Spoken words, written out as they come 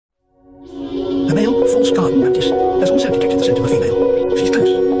Mantis' garden Mantis has also detected the scent of a female. She's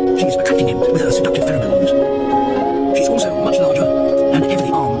close. She's attracting him with her seductive pheromones. She's also much larger and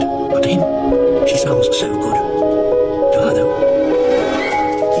heavily armed, but to him, she smells so good. To her, though,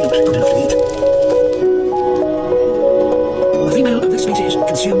 he looks good enough to eat. The female of this species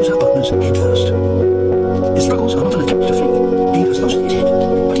consumes her partners head first. His struggles are not